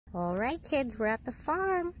All right, kids, we're at the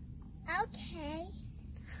farm. Okay.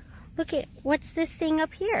 Look at, what's this thing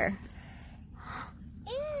up here?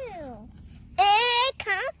 Ew.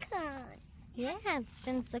 Corn. Yeah, it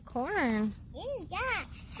spins the corn. Ew, yeah.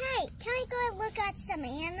 Hey, can we go and look at some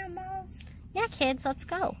animals? Yeah, kids, let's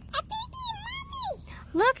go. A baby and mommy.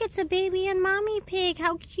 Look, it's a baby and mommy pig.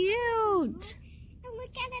 How cute. And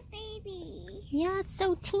look at a baby. Yeah, it's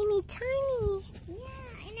so teeny tiny.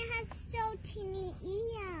 Yeah, and it has so teeny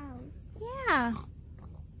ears. Yeah.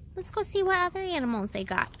 Let's go see what other animals they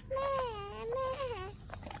got.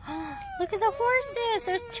 Look at the horses.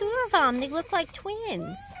 There's 2 of them. They look like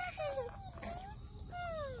twins.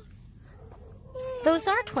 Those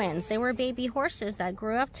are twins. They were baby horses that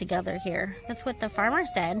grew up together here. That's what the farmer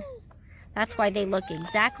said. That's why they look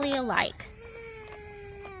exactly alike.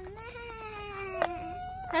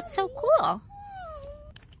 That's so cool.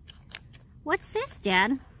 What's this,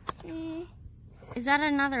 Dad? Is that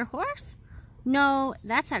another horse? No,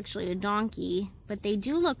 that's actually a donkey, but they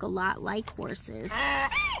do look a lot like horses.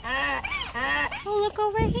 Oh, look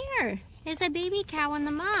over here. There's a baby cow and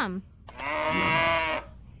the mom. Dad,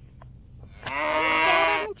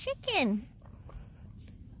 I'm a chicken.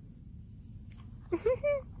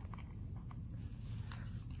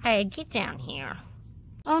 Hey, get down here.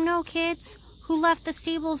 Oh no, kids. Who left the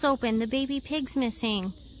stables open? The baby pig's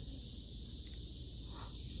missing.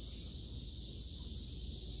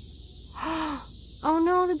 Oh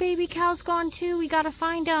no, the baby cow's gone too. We gotta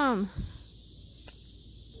find him.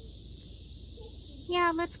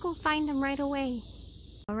 Yeah, let's go find him right away.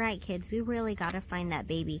 All right, kids, we really gotta find that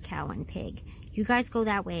baby cow and pig. You guys go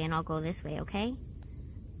that way and I'll go this way, okay?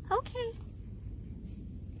 Okay.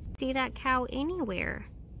 See that cow anywhere.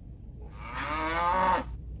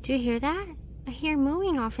 Do you hear that? I hear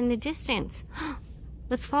mooing off in the distance.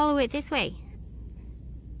 Let's follow it this way.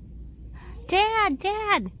 Dad,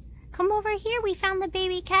 Dad! Come over here, we found the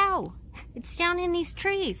baby cow. It's down in these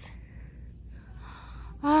trees.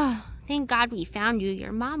 Oh, thank God we found you.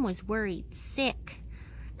 Your mom was worried sick.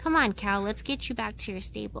 Come on, cow, let's get you back to your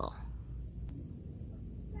stable.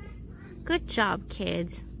 Good job,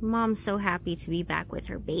 kids. Mom's so happy to be back with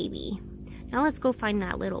her baby. Now let's go find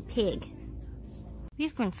that little pig.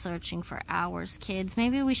 We've been searching for hours, kids.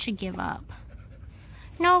 Maybe we should give up.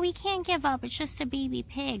 No, we can't give up. It's just a baby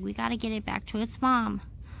pig. We gotta get it back to its mom.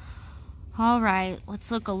 All right, let's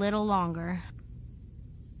look a little longer.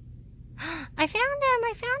 I found him!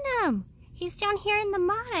 I found him! He's down here in the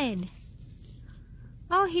mud.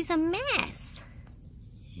 Oh, he's a mess.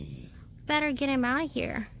 Better get him out of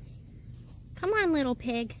here. Come on, little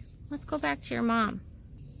pig. Let's go back to your mom.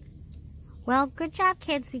 Well, good job,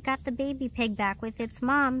 kids. We got the baby pig back with its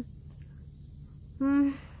mom.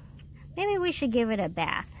 Maybe we should give it a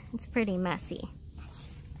bath. It's pretty messy.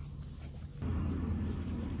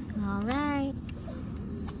 All right.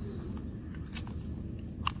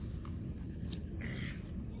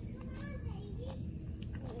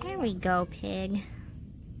 There we go, pig.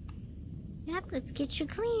 Yep, let's get you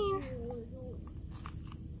clean.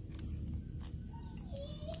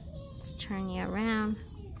 Let's turn you around.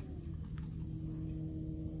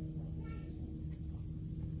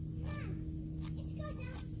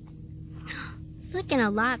 It's looking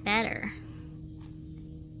a lot better.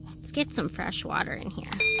 Let's get some fresh water in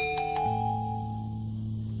here.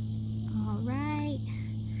 All right,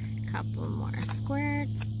 couple more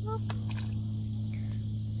squirts. Oh.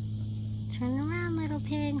 Turn around, little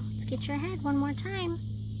pig. Let's get your head one more time.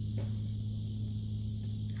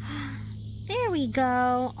 There we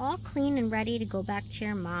go, all clean and ready to go back to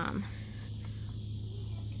your mom.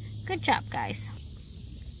 Good job, guys.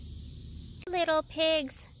 Little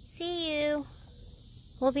pigs, see you.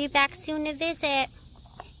 We'll be back soon to visit.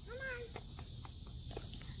 Come on.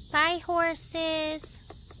 Bye, horses.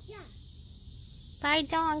 Yeah. Bye,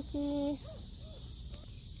 donkeys.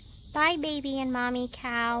 Bye, baby and mommy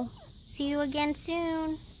cow. See you again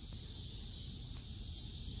soon.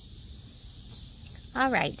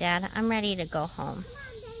 All right, Dad, I'm ready to go home.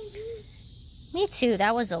 Come on, baby. Me too,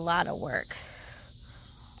 that was a lot of work.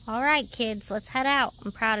 All right, kids, let's head out.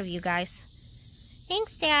 I'm proud of you guys.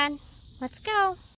 Thanks, Dad. Let's go.